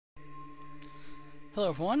Hello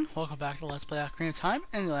everyone, welcome back to Let's Play Ocarina of Time.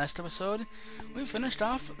 In the last episode, we finished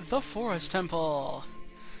off the Forest Temple.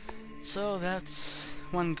 So that's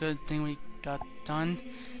one good thing we got done.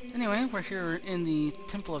 Anyway, we're here in the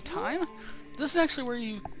Temple of Time. This is actually where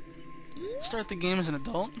you start the game as an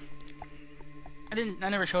adult. I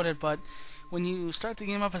never showed it, but when you start the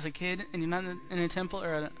game up as a kid and you're not in a temple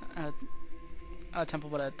or a temple,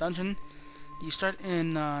 but a dungeon, you start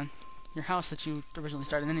in your house that you originally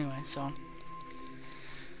started anyway. So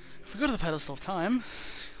if we go to the pedestal of time,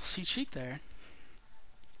 you'll see Sheik there.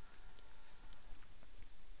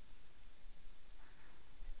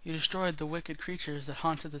 You destroyed the wicked creatures that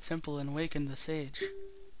haunted the temple and awakened the sage.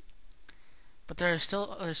 But there are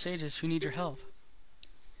still other sages who need your help.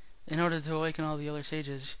 In order to awaken all the other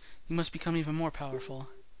sages, you must become even more powerful.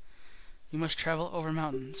 You must travel over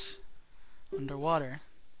mountains, underwater,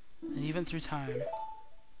 and even through time.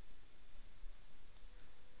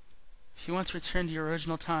 If you want to return to your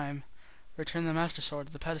original time, return the Master Sword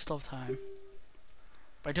to the pedestal of time.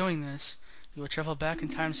 By doing this, you will travel back in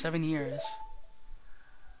time 7 years.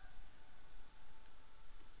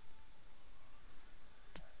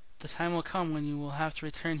 The time will come when you will have to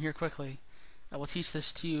return here quickly. I will teach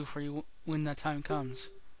this to you for you when that time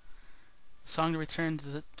comes. The song to return to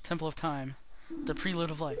the Temple of Time, the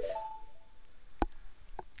Prelude of Light.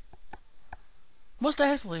 Most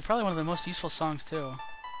definitely, probably one of the most useful songs too.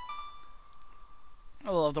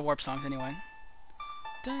 Well, of the warp songs anyway.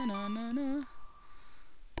 Da-na-na-na.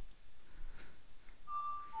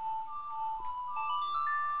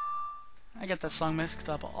 I get that song mixed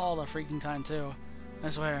up all the freaking time too. I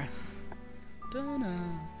swear. Da-na,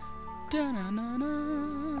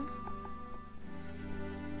 da-na-na-na.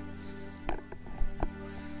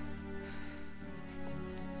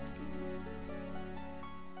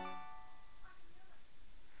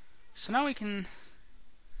 So now we can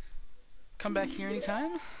come back here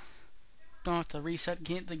anytime. Don't have to reset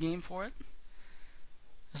the game for it.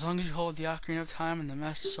 As long as you hold the Ocarina of Time and the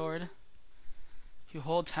Master Sword, you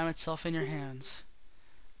hold time itself in your hands.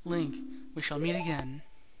 Link, we shall meet again.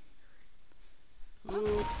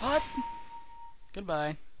 Ooh, what?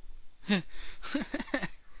 Goodbye. You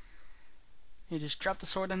just drop the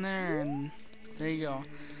sword in there, and there you go.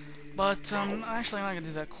 But, actually I'm not going to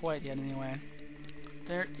do that quite yet anyway.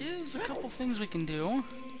 There is a couple things we can do.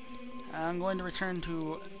 I'm going to return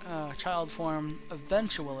to child form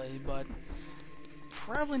eventually, but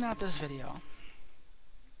probably not this video.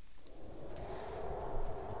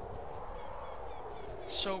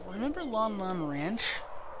 So, remember Lon Lon Ranch?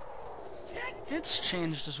 It's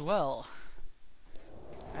changed as well.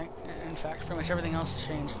 In fact, pretty much everything else has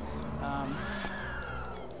changed.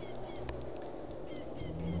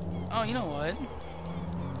 Oh, you know what?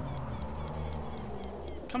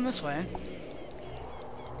 Come this way.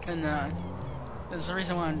 And, there's the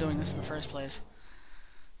reason why I'm doing this in the first place.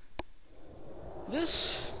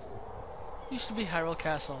 This used to be Hyrule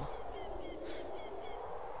Castle.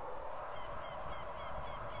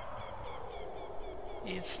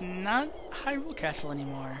 It's not Hyrule Castle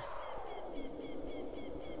anymore.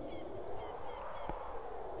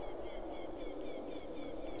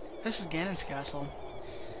 This is Ganon's castle.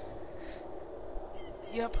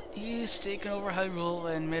 Yep, he's taken over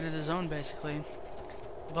Hyrule and made it his own, basically.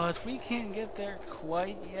 But we can't get there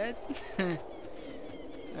quite yet.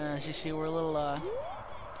 As you see, we're a little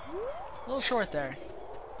short there.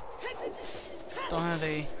 Don't have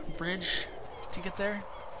a bridge to get there,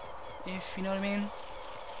 if you know what I mean.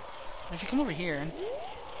 But if you come over here,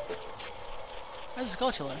 there's a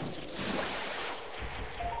Skulltula.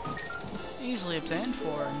 Easily obtained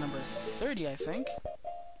for number 30, I think.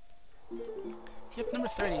 Yep, number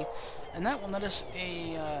 30. And that will net us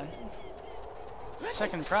a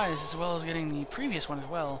second prize, as well as getting the previous one as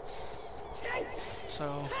well.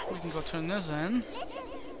 So, we can go turn those in.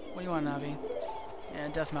 What do you want, Navi? Yeah,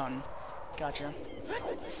 Death Mountain. Gotcha.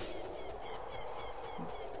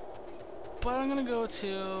 But I'm gonna go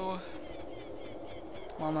to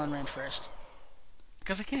Lon Lon Ranch first.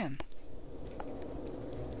 Because I can.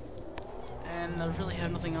 And I really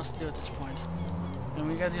have nothing else to do at this point. And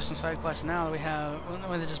we gotta do some side quests now that we have. We don't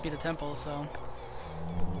want to just beat the temple, so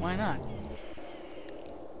why not?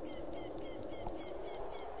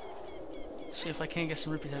 See if I can't get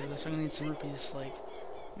some rupees out of this. I'm gonna need some rupees, like,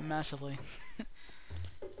 massively.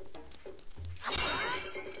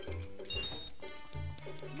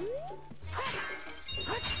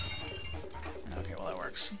 Okay, well that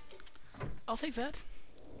works. I'll take that.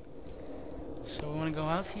 So we want to go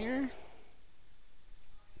out here.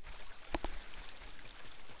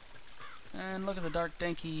 And look at the dark,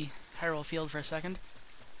 danky Hyrule field for a second.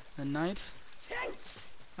 The night.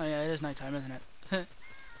 Oh yeah, it is nighttime, isn't it?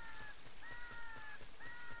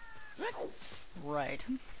 Right.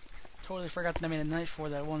 Totally forgot that I made a night for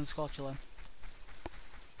that one Skulltula.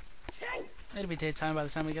 It'll be daytime by the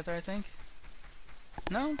time we get there, I think.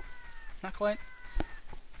 No? Not quite?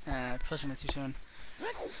 Pushing it too soon.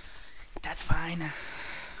 That's fine.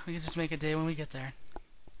 We can just make a day when we get there.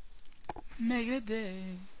 Make it a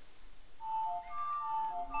day.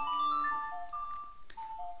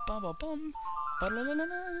 Bum bum bum.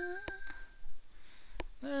 Ba-la-la-la-la.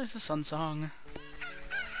 There's the sun song.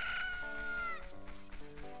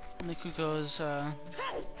 And the Kuko's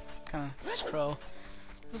kind of just crow.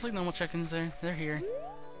 Looks like normal chickens there. They're here.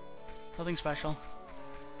 Nothing special.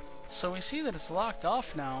 So we see that it's locked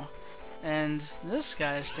off now. And this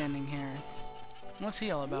guy is standing here. What's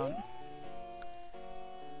he all about?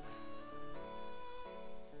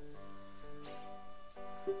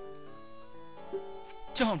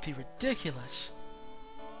 Don't be ridiculous.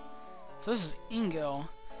 So this is Ingo,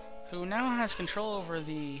 who now has control over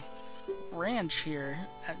the ranch here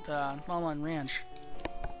at the Longline Ranch,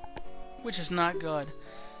 which is not good.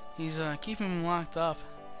 He's keeping him locked up,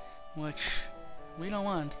 which we don't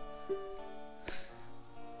want.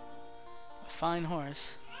 A fine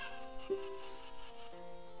horse.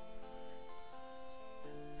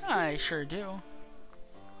 I sure do.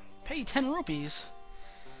 Pay 10 rupees.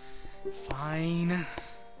 Fine.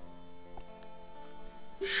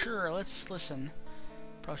 Sure, let's listen.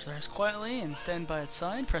 Approach the horse quietly and stand by its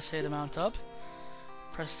side. Press A to mount up.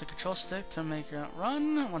 Press the control stick to make it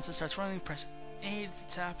run. Once it starts running, press A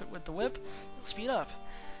to tap it with the whip. It'll speed up.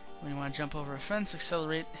 When you want to jump over a fence,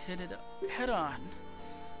 accelerate, hit it head on.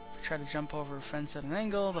 If you try to jump over a fence at an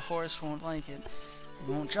angle, the horse won't like it. It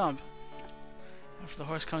won't jump. If the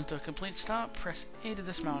horse comes to a complete stop, press A to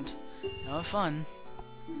dismount. Now have fun.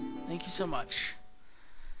 Thank you so much.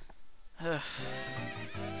 Ugh.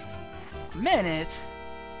 Minute?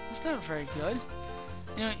 That's not very good.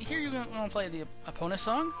 You know, here you're going to play the Epona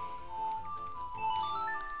song.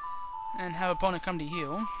 And have Epona come to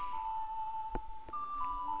you.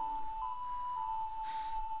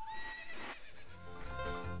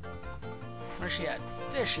 Where's she at?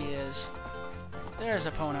 There she is. There's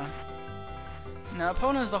Epona. Now,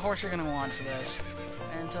 Epona is the horse you're going to want for this.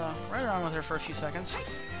 And ride around with her for a few seconds.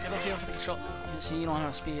 Get a feel for the control. You see, you don't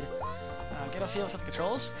have speed. Get a feel for the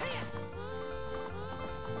controls.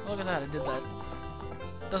 Look at that, it did that.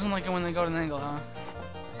 Doesn't like it when they go to an angle, huh?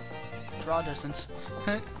 Draw distance.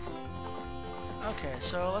 Okay,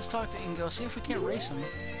 so let's talk to Ingo, see if we can't race him.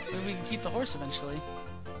 Maybe we can keep the horse eventually.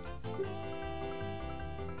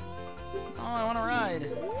 Oh, I want to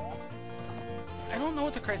ride. I don't know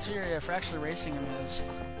what the criteria for actually racing him is,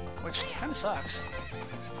 which kind of sucks.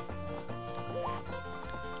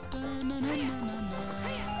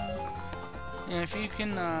 Yeah, if you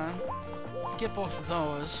can get both of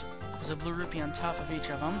those, there's a blue rupee on top of each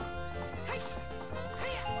of them.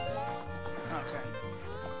 Okay.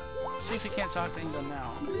 See if we can't talk to Ingo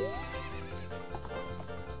now.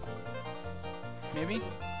 Maybe?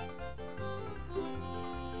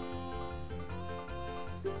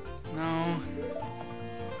 No.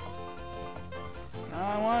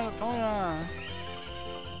 I want Epona.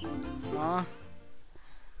 Aw.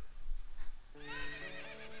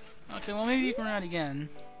 Okay, well maybe you can ride again.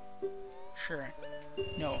 Sure.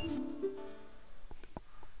 No.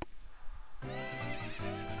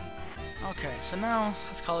 Okay, so now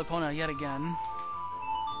let's call Epona yet again.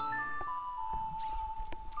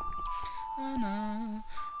 Na na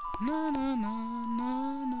na na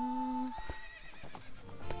na na.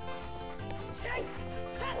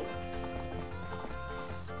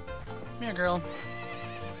 Come here, girl.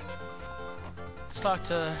 Let's talk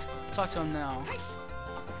to him now.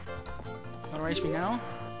 Wanna race me now?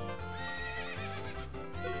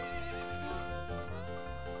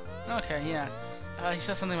 Okay, yeah. He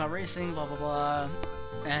said something about racing, blah blah blah,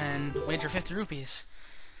 and wager 50 rupees.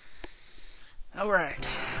 Alright,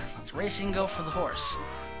 let's race Ingo for the horse.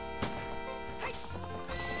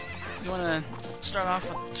 You wanna start off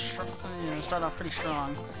with, start off pretty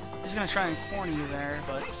strong. He's gonna try and corner you there,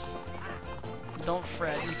 but don't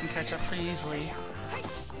fret, you can catch up pretty easily.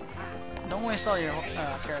 Don't waste all your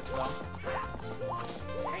carrots though.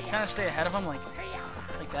 Kind of stay ahead of him, like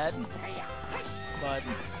that. But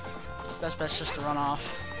best bet's just to run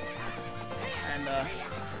off and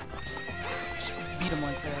just beat him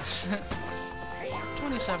like this.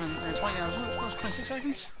 27 or 20 hours. What was 26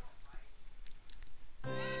 seconds?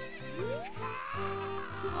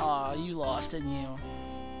 Aw, you lost, didn't you?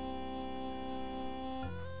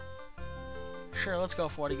 Sure, let's go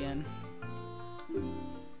for it again.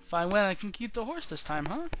 If I win, I can keep the horse this time,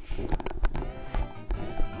 huh?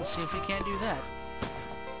 Let's see if we can't do that.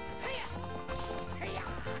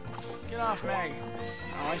 Get off, Meg!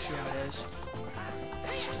 Oh, I see how it is.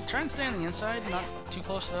 Try and stay on the inside, not too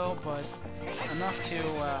close though, but enough to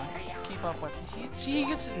keep up with. See, he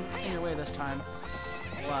gets in your way this time.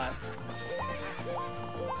 A lot.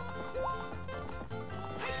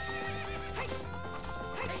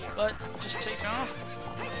 But just take off.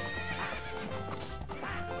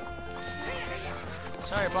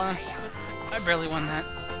 Sorry, Epona. I barely won that.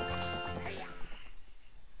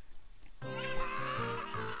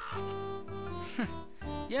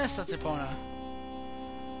 Yes, that's Epona.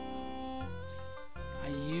 I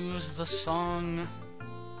use the song.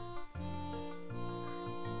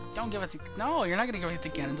 Don't give it to. No, you're not gonna give it to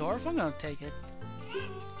Ganondorf. I'm gonna take it.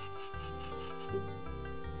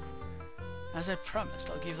 As I promised,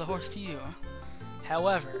 I'll give the horse to you.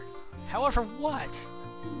 However what?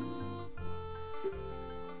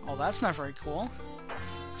 Oh, that's not very cool.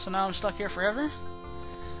 So now I'm stuck here forever?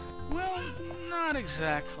 Well, not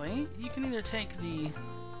exactly. You can either take the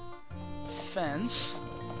fence,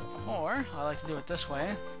 or I like to do it this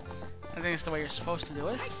way. I think it's the way you're supposed to do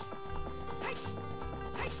it.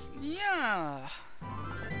 Yeah!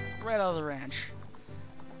 Right out of the ranch.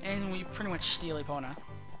 And we pretty much steal Epona.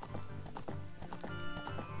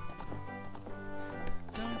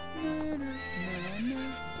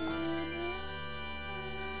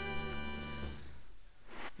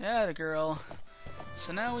 Yeah, the girl.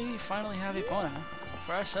 So now we finally have Epona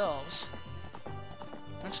for ourselves.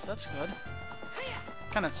 That's good.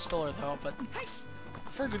 Kind of stole her though, but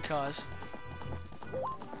for a good cause.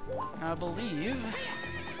 Now I believe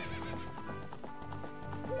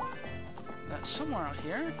that somewhere out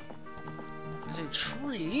here is a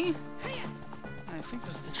tree. I think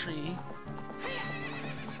this is the tree.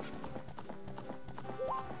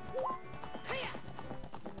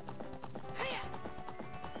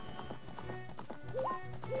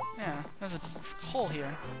 Yeah, there's a hole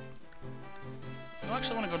here. I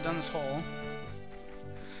actually want to go down this hole.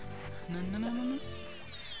 No.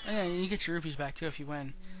 Oh, yeah, you get your rupees back too if you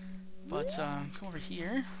win. But come over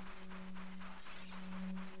here.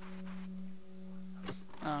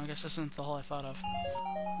 Oh, I guess this isn't the hole I thought of.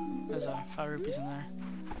 There's 5 rupees in there.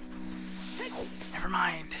 Never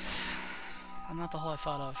mind. I'm not the hole I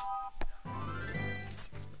thought of.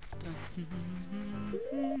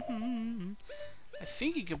 I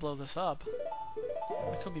think you could blow this up.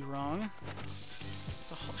 I could be wrong.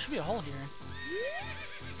 There should be a hole here.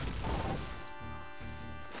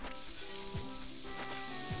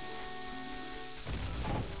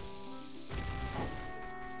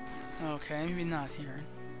 Okay, maybe not here.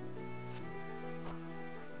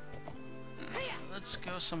 Let's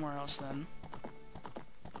go somewhere else then.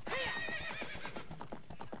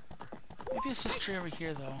 Maybe it's this tree over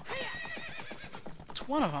here though. It's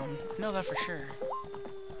one of them. I know that for sure.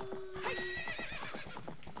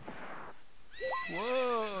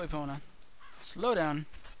 Whoa, Epona. Slow down.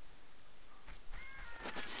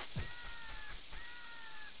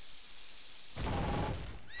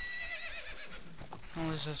 Oh,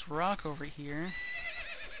 there's this rock over here.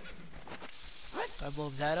 Do I blow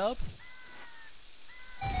that up?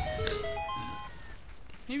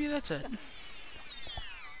 Maybe that's it.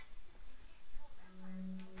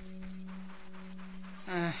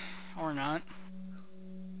 Or not.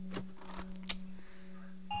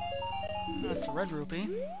 That's a red rupee.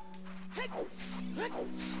 I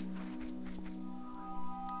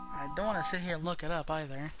don't want to sit here and look it up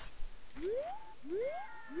either.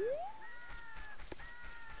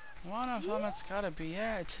 One of them, it's gotta be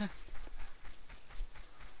it.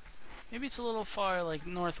 Maybe it's a little far, like,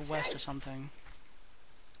 northwest or something.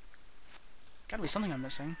 Gotta be something I'm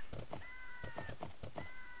missing.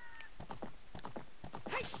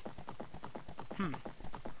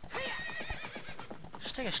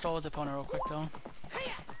 Just take a stroll with Epona real quick, though.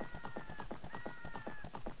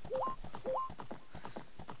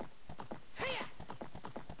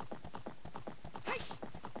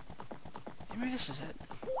 Maybe this is it.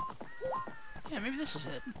 Yeah, maybe this is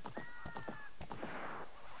it.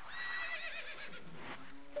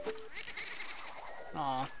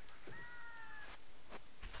 Aw.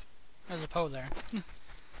 There's a Poe there.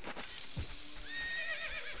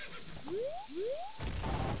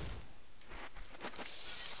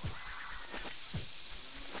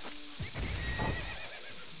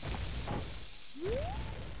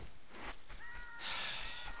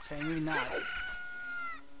 Okay, maybe not.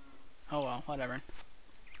 Oh well, whatever.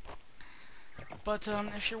 But,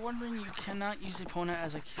 if you're wondering, you cannot use Epona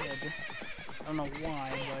as a kid. I don't know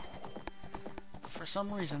why, but for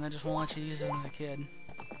some reason, they just won't let you use it as a kid.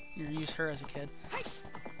 You use her as a kid.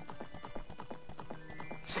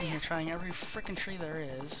 Sitting here trying every frickin' tree there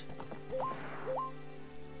is.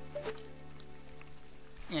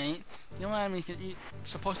 Yeah, the only item you're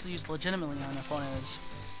supposed to use legitimately on Epona is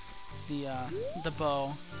the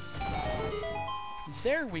bow.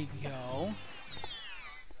 There we go.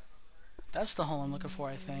 That's the hole I'm looking for,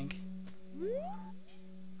 I think.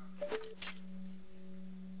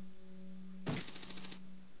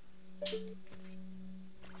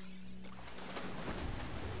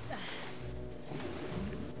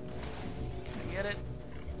 Can I get it?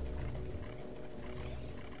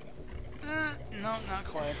 No, not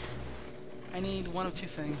quite. I need one of two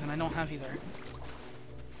things, and I don't have either.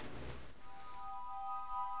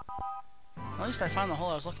 At least I found the hole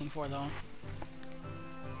I was looking for, though.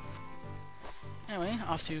 Anyway,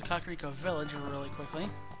 off to Kakariko Village really quickly.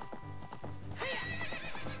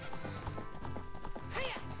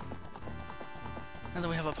 Now that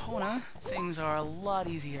we have Epona, things are a lot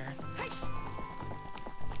easier.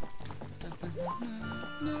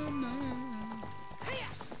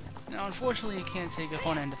 Now, unfortunately, you can't take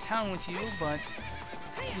Epona into town with you, but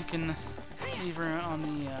you can leave her on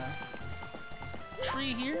the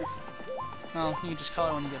tree here. Well, you can just call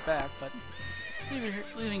her when you get back, but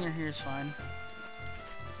leaving her here is fine.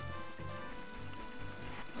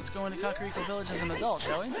 Let's go into Kakariko Village as an adult,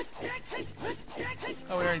 shall we?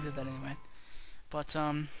 Oh, we already did that anyway. But,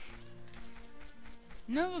 now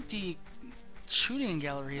that the shooting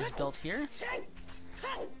gallery is built here,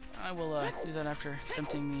 I will, do that after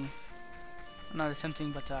attempting the... Not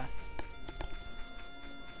attempting, but,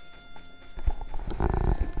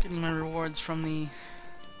 getting my rewards from the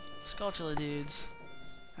Skulltula dudes.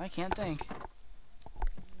 I can't think.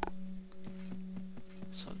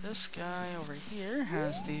 So this guy over here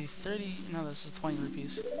has the 30... No, this is 20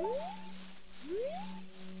 rupees.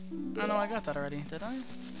 Oh no, I got that already, did I?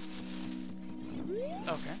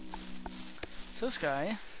 Okay. So this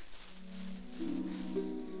guy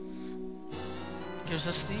gives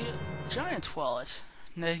us the giant wallet.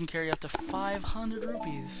 Now you can carry up to 500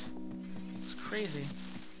 rupees. It's crazy.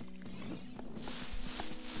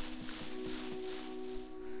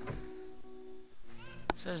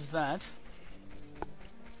 So there's that.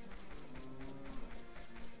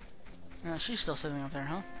 She's still sitting up there,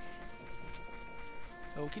 huh?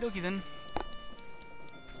 Okie dokie then.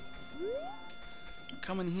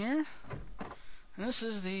 Come in here. And this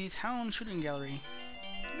is the town shooting gallery.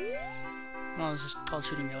 Well, it's just called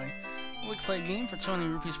shooting gallery. We can play a game for 20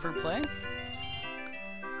 rupees per play.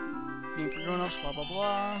 Game for grown-ups, blah blah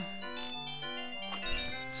blah.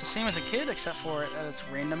 It's the same as a kid, except for that it's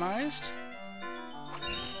randomized.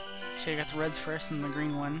 So you got the reds first and the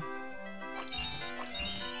green one.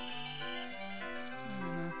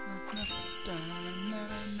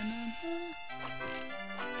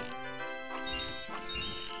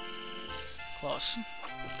 Close.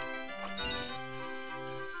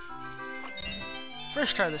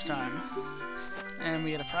 First try this time. And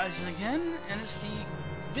we get a prize again, and it's the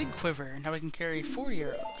big quiver. Now we can carry 40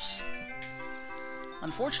 arrows.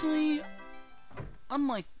 Unfortunately,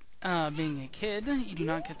 unlike being a kid, you do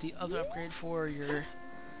not get the other upgrade for your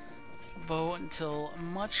bow until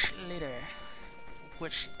much later.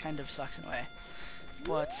 Which kind of sucks in a way.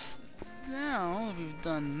 But now that we've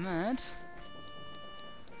done that,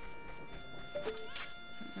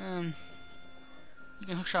 you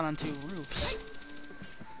can hookshot onto roofs.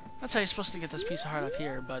 That's how you're supposed to get this piece of heart up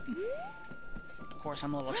here, but of course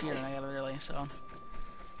I'm a little cheater and I got it early, so.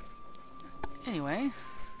 Anyway,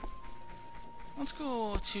 let's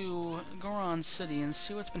go to Goron City and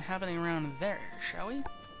see what's been happening around there, shall we?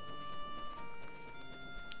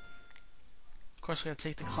 Of course, we gotta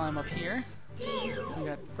take the climb up here. We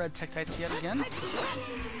got red Tektites yet again.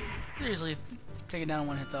 They're easily taken down in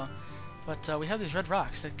one hit, though. But we have these red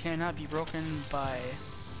rocks that cannot be broken by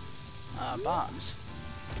bombs.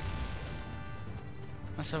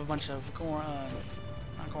 Let's have a bunch of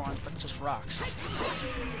not Gorons, but just rocks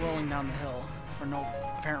rolling down the hill for no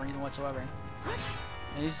apparent reason whatsoever.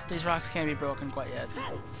 And these rocks can't be broken quite yet,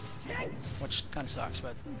 which kind of sucks,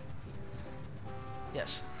 but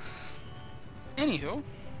yes. Anywho,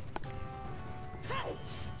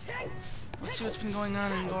 let's see what's been going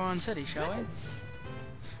on in Goron City, shall we?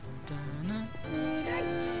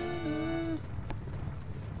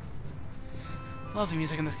 Love the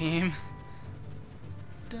music in this game.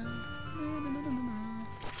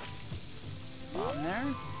 Bomb there.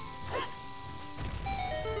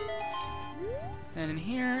 And in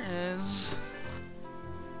here is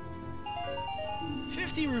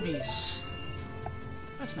 50 rubies.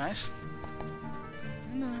 That's nice.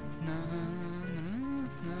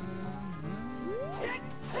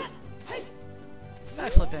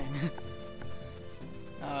 Backflipping.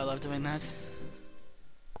 Oh, I love doing that.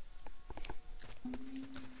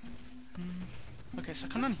 Okay, so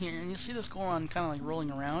come down here, and you see this Goron kind of like rolling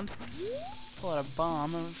around. Pull out a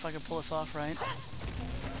bomb, if I can pull this off right.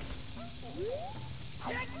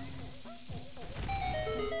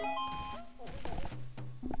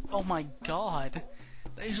 Oh my god!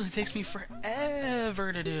 That usually takes me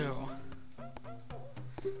forever to do.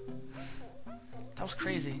 That was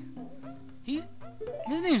crazy. His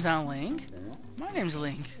name's not Link. My name's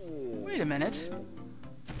Link. Wait a minute.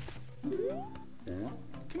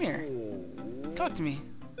 Come here. Talk to me.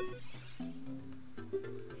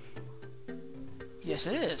 Yes,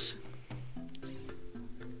 it is.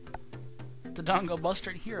 The Dongo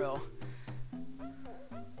Bustard Hero.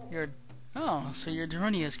 Oh, so you're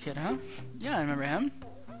Darunia's kid, huh? Yeah, I remember him.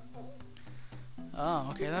 Oh,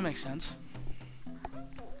 okay, that makes sense.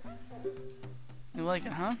 You like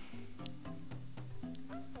it, huh?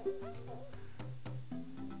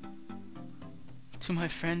 To my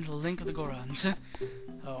friend Link of the Gorons.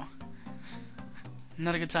 Oh.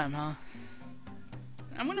 Not a good time, huh?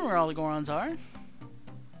 I wonder where all the Gorons are.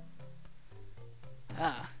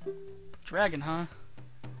 Ah. Dragon, huh?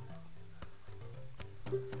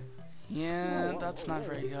 Yeah, that's not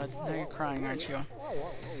very good. Now you're crying, aren't you?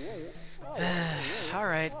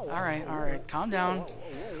 Alright. Calm down.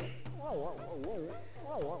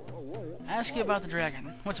 Ask you about the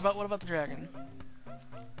dragon. What about the dragon?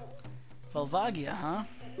 Volvagia, huh?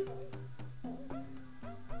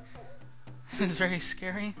 It's very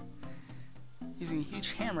scary. Using a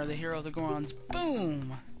huge hammer, the hero of the Gorons.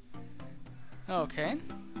 Boom! Okay.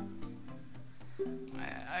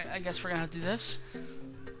 I guess we're gonna have to do this.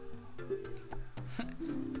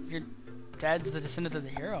 Your dad's the descendant of the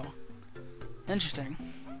hero. Interesting.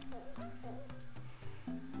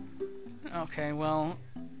 Okay, well,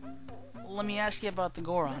 let me ask you about the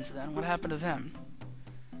Gorons then. What happened to them?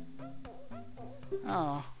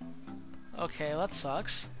 Oh. Okay, that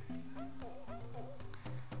sucks.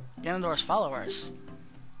 Ganondorf's followers.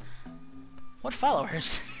 What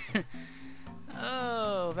followers?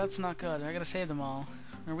 Oh, that's not good. I gotta save them all.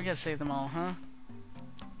 Or we gotta save them all, huh?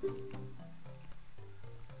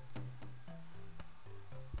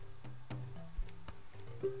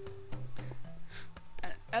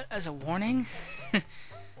 As a warning?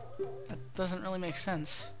 That doesn't really make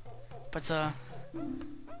sense. But,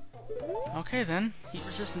 okay then.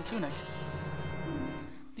 Heat-resistant tunic.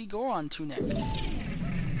 The Goron tunic.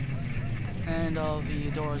 And all the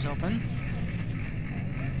doors open.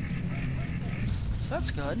 So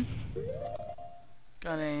that's good.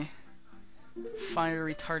 Got a fire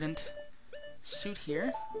retardant suit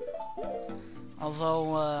here.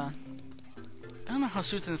 Although, I don't know how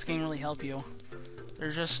suits in this game really help you. They're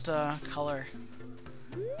just, color.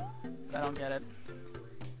 I don't get it.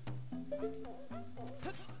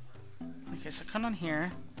 Okay, so come on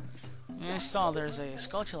here. And I saw there's a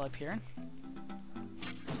Skulltula up here.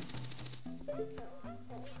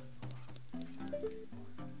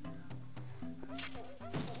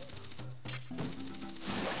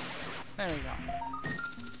 There we go.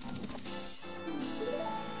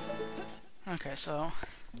 Okay, so...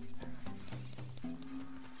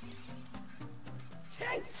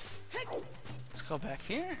 let's go back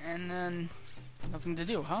here, and then... nothing to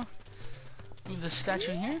do, huh? Move the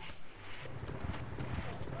statue here.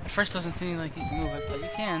 At first doesn't seem like you can move it, but you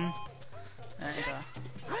can. And,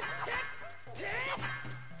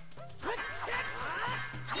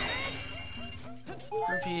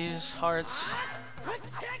 rupees, hearts...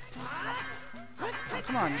 oh,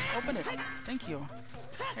 come on, open it. Thank you.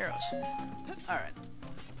 Arrows. Alright.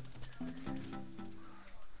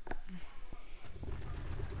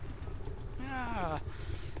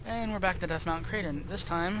 And we're back to Death Mountain Crater. This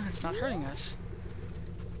time, it's not hurting us.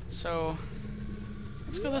 So,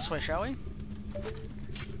 let's go this way, shall we?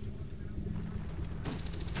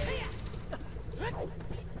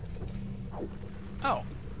 Oh.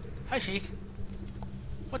 Hi, Sheik.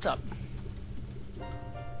 What's up?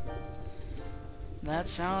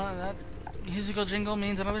 That musical jingle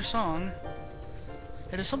means another song.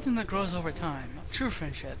 It is something that grows over time. True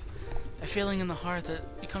friendship. A feeling in the heart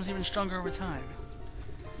that becomes even stronger over time.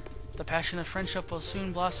 The passion of friendship will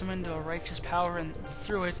soon blossom into a righteous power, and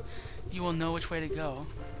through it, you will know which way to go.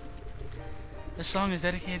 This song is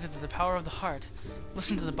dedicated to the power of the heart.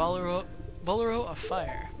 Listen to the Bolero of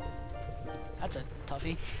Fire. That's a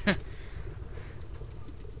toughie.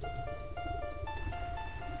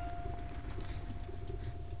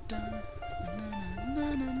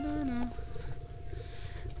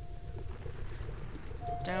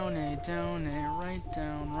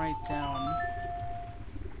 Down, right down.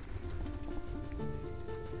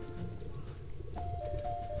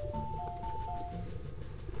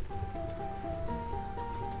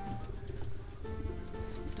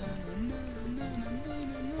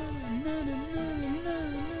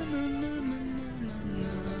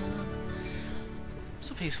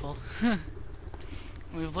 so peaceful.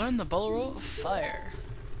 We've learned the Bolero of Fire.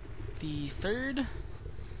 The third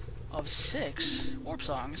of 6 warp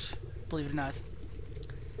songs, believe it or not.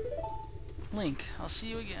 Link, I'll see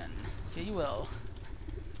you again. Yeah, you will.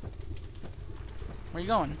 Where you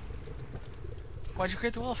going? Why'd you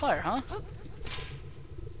create the wall of fire, huh?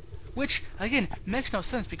 Which, again, makes no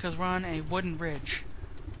sense because we're on a wooden bridge.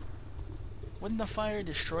 Wouldn't the fire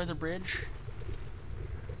destroy the bridge?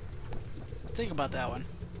 Think about that one.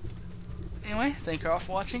 Anyway, thank you all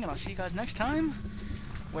for watching, and I'll see you guys next time,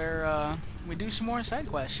 where we do some more side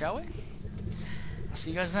quests, shall we? I'll see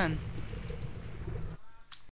you guys then.